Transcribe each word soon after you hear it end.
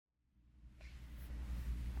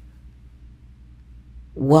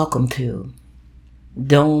Welcome to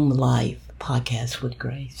Dome Life Podcast with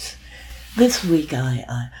Grace. This week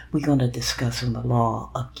we're going to discuss on the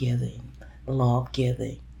law of giving. The law of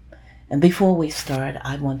giving. And before we start,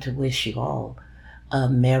 I want to wish you all a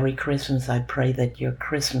Merry Christmas. I pray that your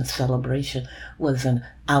Christmas celebration was an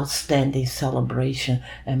outstanding celebration,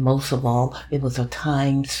 and most of all, it was a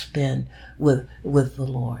time spent with the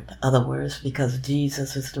Lord. In other words, because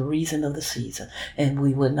Jesus is the reason of the season, and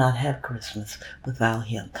we would not have Christmas without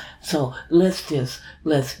him. So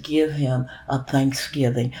let's give him a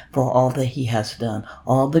thanksgiving for all that he has done,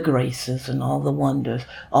 all the graces and all the wonders,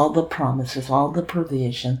 all the promises, all the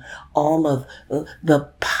provision, all of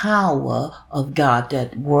the power of God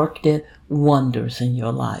that worked it wonders in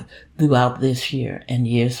your life throughout this year and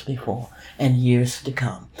years before and years to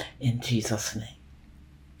come, in Jesus' name.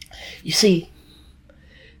 You see,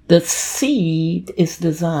 the seed is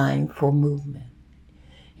designed for movement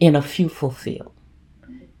in a fruitful field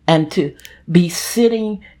and to be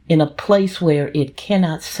sitting in a place where it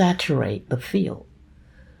cannot saturate the field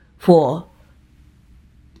for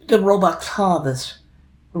the robust harvest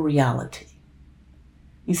reality.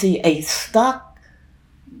 You see, a stock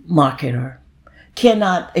marketer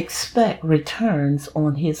cannot expect returns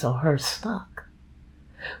on his or her stock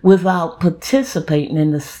without participating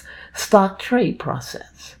in the stock trade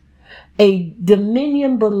process. A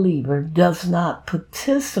dominion believer does not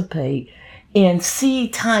participate in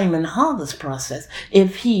seed time and harvest process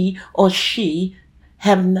if he or she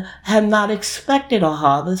have not expected a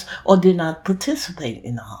harvest or did not participate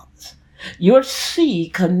in the harvest. Your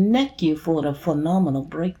seed connect you for the phenomenal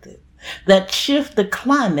breakthrough that shift the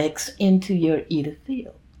climax into your Eden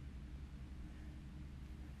field.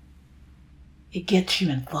 It gets you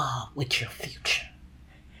involved with your future.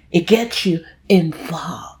 It gets you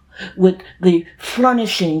involved with the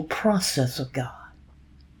furnishing process of God.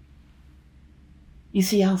 You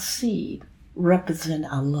see, our seed represents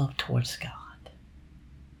our love towards God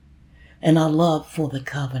and our love for the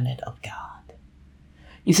covenant of God.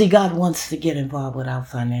 You see, God wants to get involved with our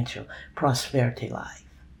financial prosperity life.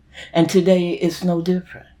 And today is no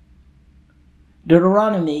different.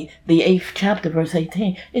 Deuteronomy, the 8th chapter, verse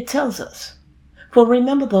 18, it tells us, "For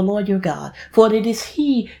remember the Lord your God, for it is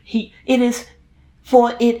He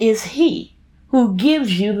who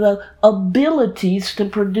gives you the abilities to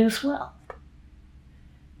produce wealth."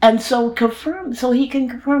 And so he can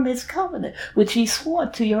confirm his covenant, which he swore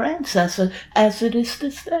to your ancestors as it is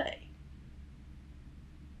this day.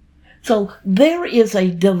 So there is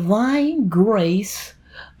a divine grace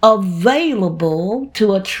available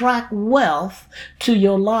to attract wealth to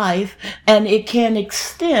your life, and it can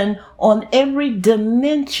extend on every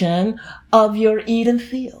dimension of your Eden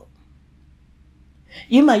field.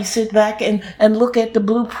 You may sit back and look at the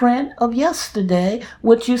blueprint of yesterday,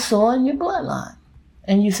 what you saw in your bloodline.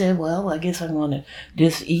 And you say, well, I guess I'm going to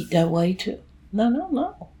just eat that way too.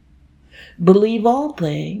 No. Believe all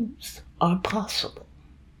things are possible.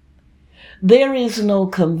 There is no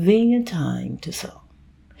convenient time to sow.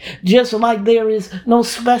 Just like there is no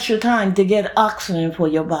special time to get oxygen for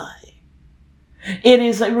your body. It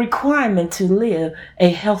is a requirement to live a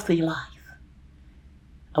healthy life.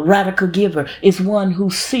 A radical giver is one who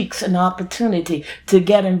seeks an opportunity to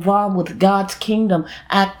get involved with God's kingdom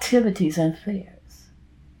activities and affairs.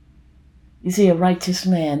 You see, a righteous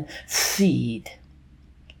man's seed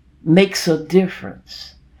makes a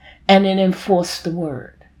difference, and it enforces the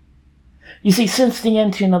word. You see, since the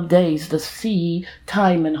ancient of days, the seed,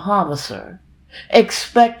 time, and harvester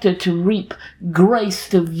expected to reap grace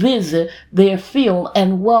to visit their field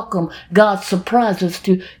and welcome God's surprises,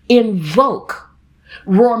 to invoke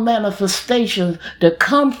raw manifestations to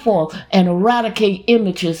come forth and eradicate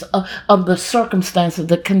images of the circumstances,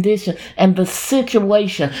 the condition, and the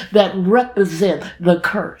situation that represent the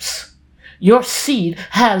curse. Your seed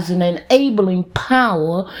has an enabling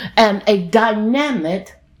power and a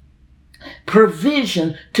dynamic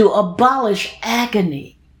provision to abolish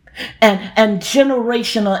agony and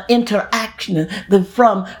generational interaction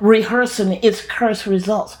from rehearsing its curse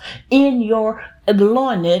results in your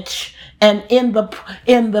lineage and in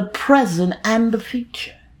the present and the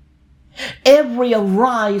future. Every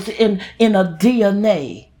arise in a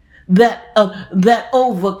DNA that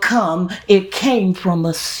overcome, it came from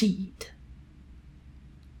a seed.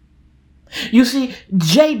 You see,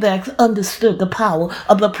 Jabez understood the power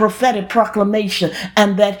of the prophetic proclamation,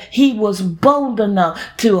 and that he was bold enough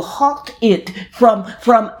to halt it from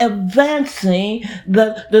advancing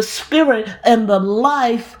the spirit and the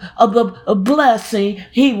life of the blessing.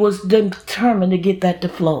 He was determined to get that to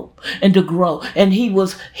flow and to grow, and he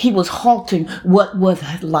was halting what was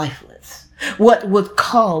lifeless. what would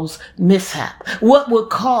cause mishap, what would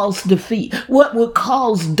cause defeat, what would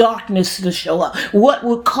cause darkness to show up, what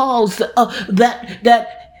would cause that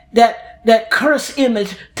curse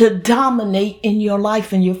image to dominate in your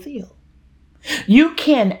life and your field. You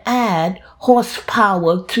can add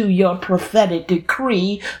horsepower to your prophetic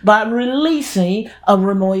decree by releasing a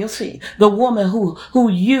memorial seed. The woman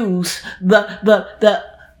who used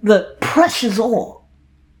the precious oil,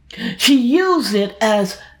 she used it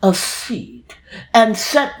as a seed and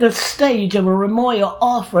set the stage of a memorial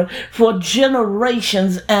offering for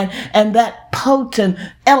generations, and that potent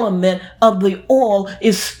element of the oil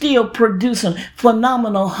is still producing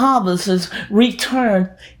phenomenal harvests return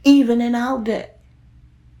even in our day.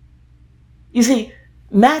 You see,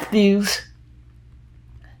 Matthew's,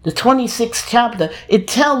 the 26th chapter, it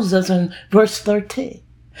tells us in verse 13,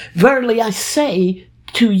 verily I say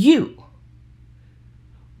to you,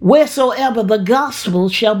 wheresoever the gospel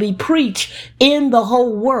shall be preached in the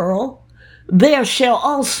whole world, there shall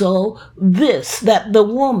also this that the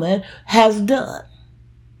woman has done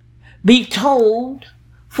be told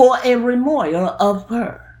for a memorial of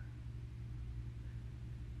her.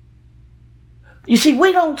 You see,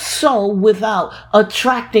 we don't sow without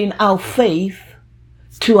attracting our faith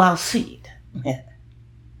to our seed.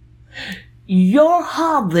 Your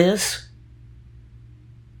harvest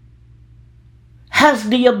has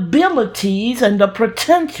the abilities and the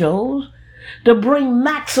potential to bring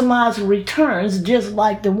maximized returns, just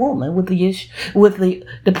like the woman with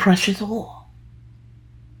the precious oil.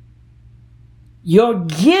 Your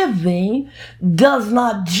giving does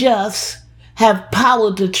not just have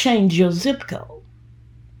power to change your zip code.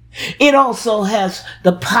 It also has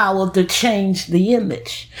the power to change the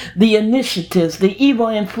image, the initiatives, the evil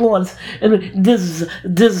influence,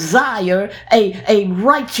 desire a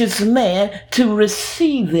righteous man to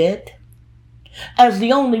receive it as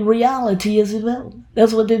the only reality is available.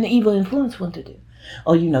 That's what the evil influence want to do.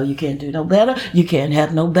 Oh, you can't do no better. You can't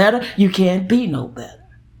have no better. You can't be no better.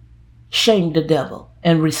 Shame the devil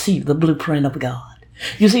and receive the blueprint of God.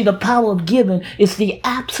 You see, the power of giving is the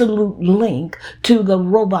absolute link to the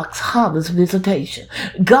Robox harvest visitation.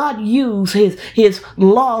 God used his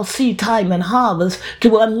law, seed time, and harvest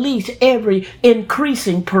to unleash every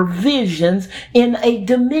increasing provisions in a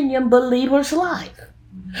dominion believer's life.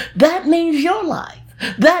 That means your life.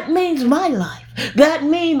 That means my life. That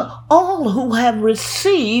means all who have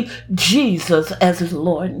received Jesus as his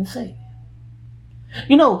Lord and Savior.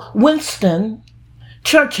 Winston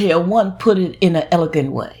Churchill once put it in an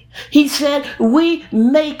elegant way. He said, we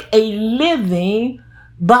make a living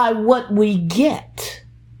by what we get,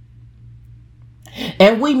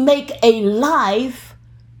 and we make a life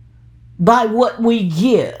by what we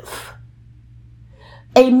give.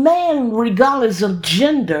 A man, regardless of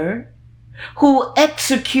gender, who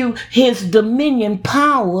execute his dominion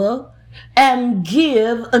power and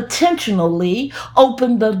give intentionally,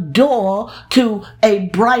 open the door to a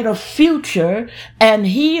brighter future, and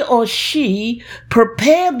he or she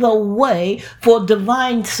prepare the way for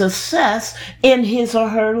divine success in his or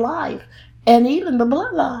her life and even the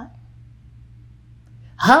bloodline.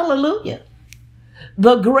 Hallelujah.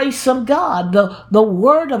 The grace of God, the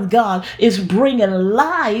word of God is bringing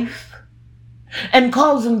life and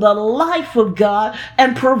causing the life of God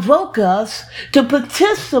and provoke us to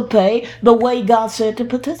participate the way God said to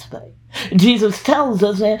participate. Jesus tells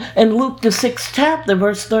us in Luke the 6th chapter,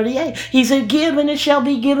 verse 38, he said, give and it shall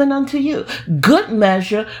be given unto you. Good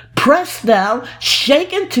measure, pressed down,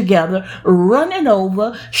 shaken together, running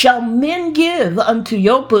over, shall men give unto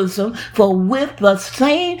your bosom, for with the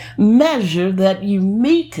same measure that you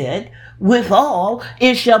mete it withal,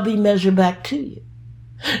 it shall be measured back to you.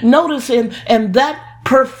 Notice in that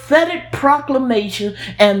prophetic proclamation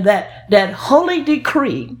and that holy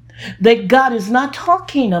decree that God is not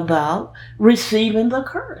talking about receiving the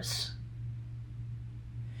curse.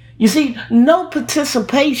 You see, no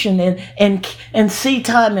participation in seed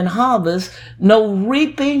time and harvest, no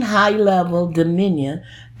reaping, high level dominion,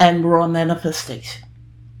 and raw manifestation.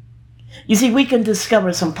 You see, we can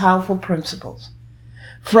discover some powerful principles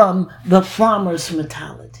from the farmer's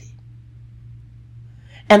mentality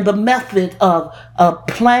and the method of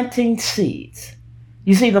planting seeds.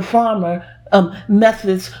 You see, the farmer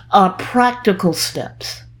methods are practical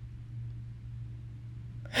steps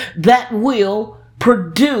that will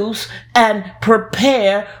produce and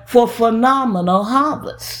prepare for phenomenal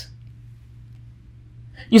harvests.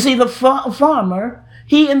 You see, the farmer,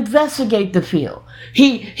 he investigates the field.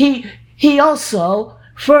 He also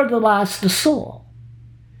fertilizes the soil.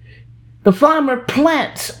 The farmer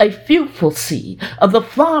plants a fruitful seed. The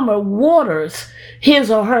farmer waters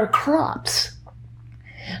his or her crops.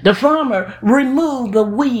 The farmer removes the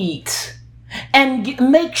weeds and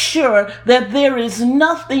make sure that there is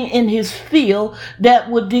nothing in his field that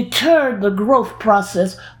would deter the growth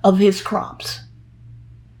process of his crops.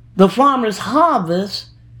 The farmer's harvest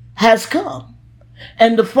has come,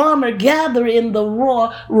 and the farmer gathered in the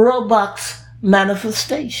raw robots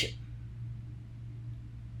manifestation.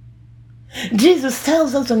 Jesus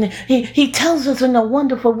tells us, and he tells us in a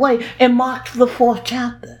wonderful way in Mark the 4th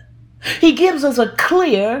chapter. He gives us a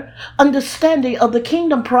clear understanding of the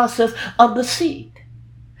kingdom process of the seed.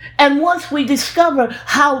 And once we discover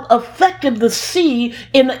how effective the seed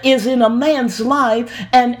is in a man's life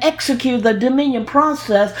and execute the dominion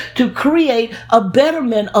process to create a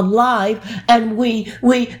betterment of life, and we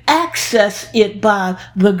access it by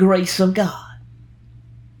the grace of God.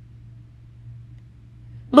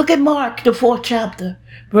 Look at Mark, the 4th chapter,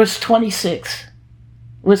 verse 26.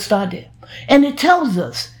 We'll start there. And it tells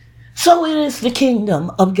us, so it is the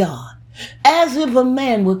kingdom of God, as if a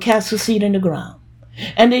man would cast a seed in the ground,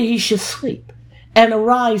 and then he should sleep, and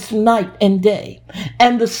arise night and day,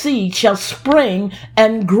 and the seed shall spring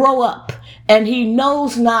and grow up, and he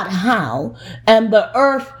knows not how, and the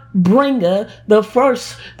earth bringeth the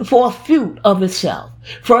forth fruit of itself,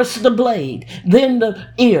 first the blade, then the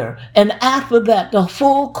ear, and after that the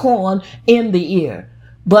full corn in the ear.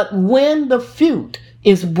 But when the fruit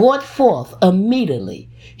is brought forth immediately,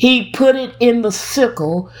 he put it in the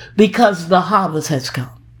sickle, because the harvest has come.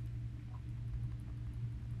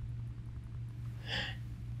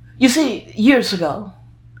 You see, years ago,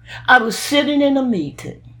 I was sitting in a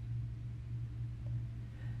meeting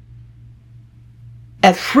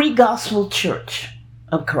at Free Gospel Church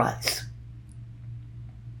of Christ.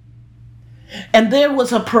 And there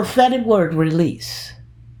was a prophetic word released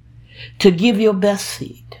to give your best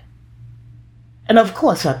seed. And of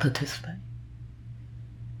course I participated.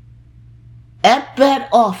 At that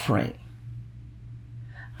offering,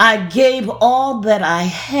 I gave all that I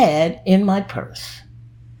had in my purse.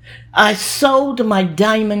 I sold my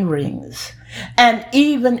diamond rings and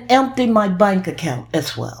even emptied my bank account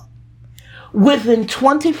as well. Within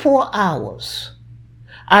 24 hours,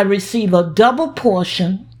 I received a double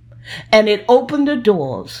portion, and it opened the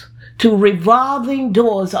doors to revolving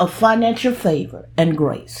doors of financial favor and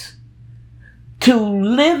grace, to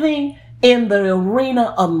living in the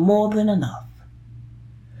arena of more than enough.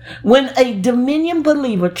 When a dominion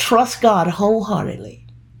believer trusts God wholeheartedly,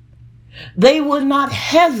 they will not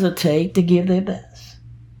hesitate to give their best.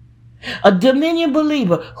 A dominion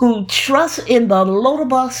believer who trusts in the loader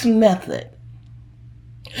box method,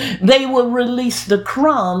 they will release the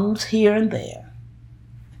crumbs here and there.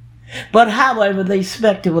 But however, they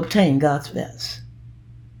expect to obtain God's best.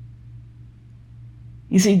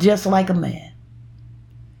 You see, just like a man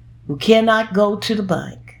who cannot go to the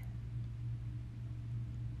bank,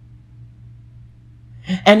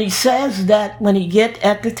 and he says that when he get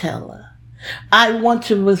at the teller, I want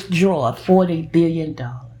to withdraw $40 billion.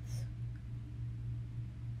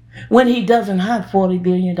 When he doesn't have $40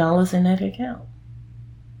 billion in that account.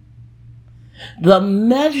 The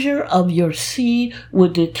measure of your seed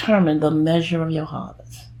will determine the measure of your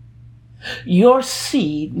harvest. Your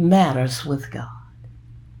seed matters with God.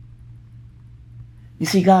 You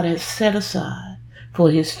see, God has set aside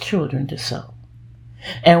for his children to sow.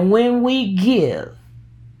 And when we give,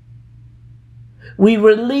 we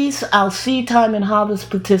release our seed time and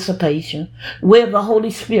harvest participation, where the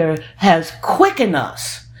Holy Spirit has quickened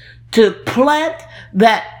us to plant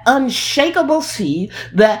that unshakable seed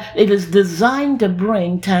that it is designed to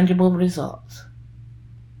bring tangible results.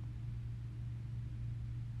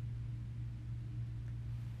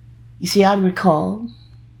 You see, I recall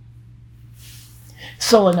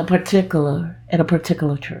sowing at a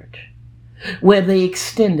particular church where they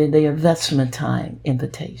extended the investment time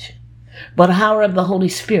invitation. But however, the Holy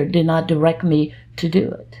Spirit did not direct me to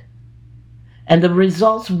do it. And the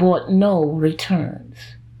results brought no returns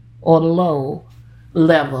or low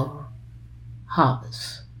level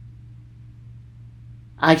harvest.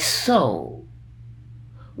 I sow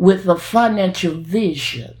with the financial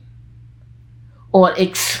vision or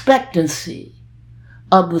expectancy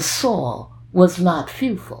of the soil was not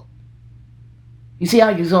fruitful. You see,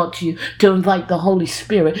 I exhort you to invite the Holy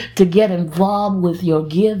Spirit to get involved with your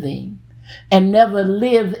giving and never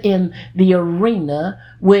live in the arena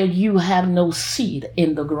where you have no seed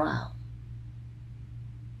in the ground.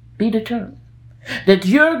 Be determined that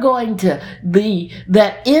you're going to be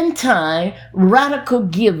that end time radical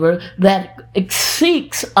giver that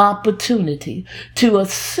seeks opportunity to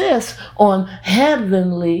assist on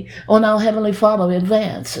our Heavenly Father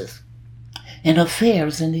advances and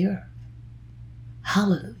affairs in the earth.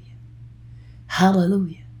 Hallelujah.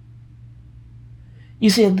 Hallelujah. You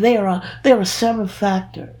see, there are several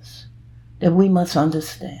factors that we must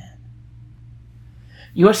understand.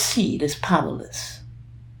 Your seed is powerless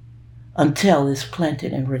until it's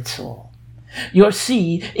planted in rich soil. Your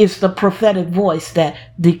seed is the prophetic voice that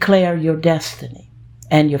declares your destiny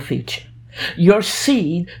and your future. Your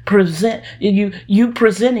seed you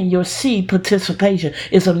presenting your seed participation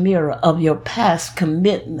is a mirror of your past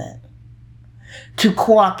commitment to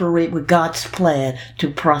cooperate with God's plan to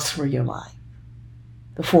prosper your life.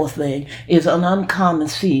 The fourth thing is an uncommon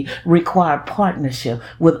seed requires partnership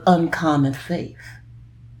with uncommon faith.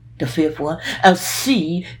 The fifth one, a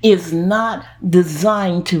seed is not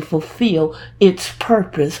designed to fulfill its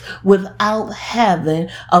purpose without having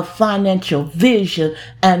a financial vision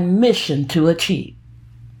and mission to achieve.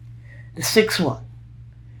 The sixth one,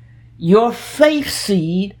 your faith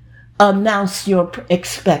seed announces your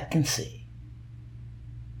expectancy.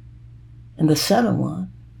 And the seventh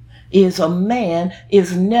one is a man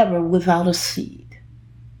is never without a seed.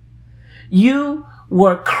 You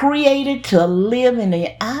were created to live in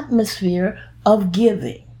the atmosphere of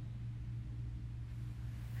giving.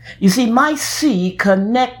 You see, my seed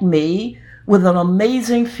connect me with an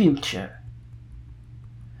amazing future.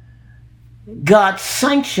 God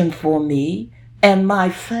sanctioned for me and my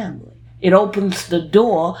family. It opens the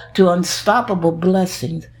door to unstoppable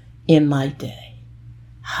blessings in my day.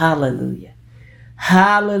 Hallelujah.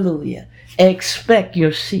 Hallelujah. Expect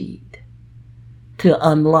your seed to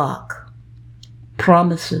unlock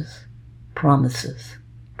promises, promises,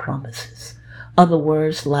 promises. Other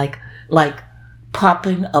words, like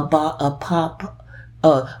popping a bag of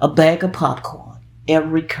popcorn.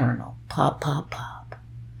 Every kernel, pop, pop, pop.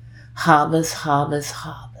 Harvest, harvest,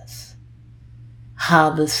 harvest.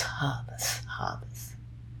 Harvest, harvest, harvest.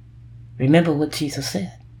 Remember what Jesus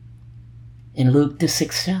said in Luke the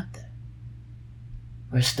 6th chapter,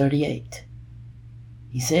 verse 38.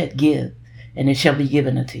 He said, give, and it shall be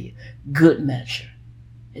given unto you. Good measure.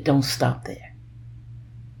 It don't stop there.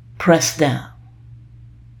 Press down.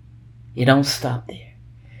 It don't stop there.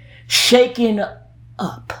 Shaking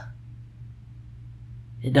up.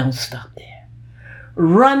 It don't stop there.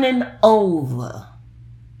 Running over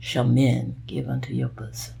shall men give unto your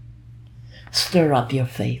bosom. Stir up your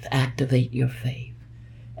faith. Activate your faith.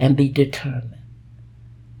 And be determined.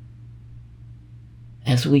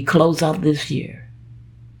 As we close out this year,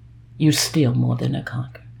 you're still more than a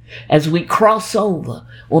conqueror. As we cross over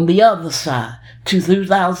on the other side to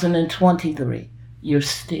 2023, you're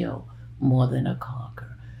still more than a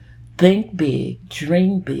conqueror. Think big,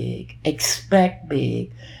 dream big, expect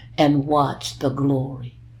big, and watch the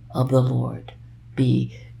glory of the Lord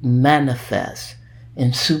be manifest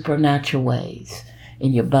in supernatural ways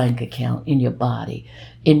in your bank account, in your body,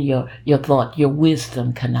 in your thought, your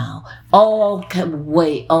wisdom canal,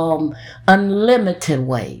 unlimited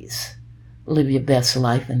ways. Live your best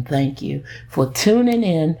life, and thank you for tuning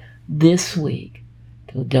in this week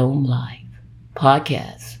to Dome Life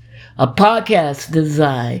Podcast, a podcast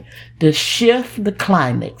designed to shift the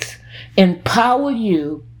climates, empower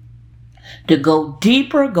you to go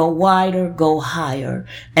deeper, go wider, go higher,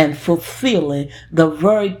 and fulfilling the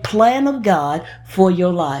very plan of God for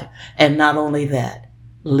your life. And not only that,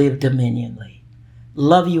 live dominionly.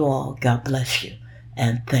 Love you all. God bless you.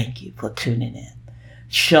 And thank you for tuning in.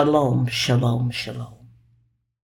 Shalom, shalom, shalom.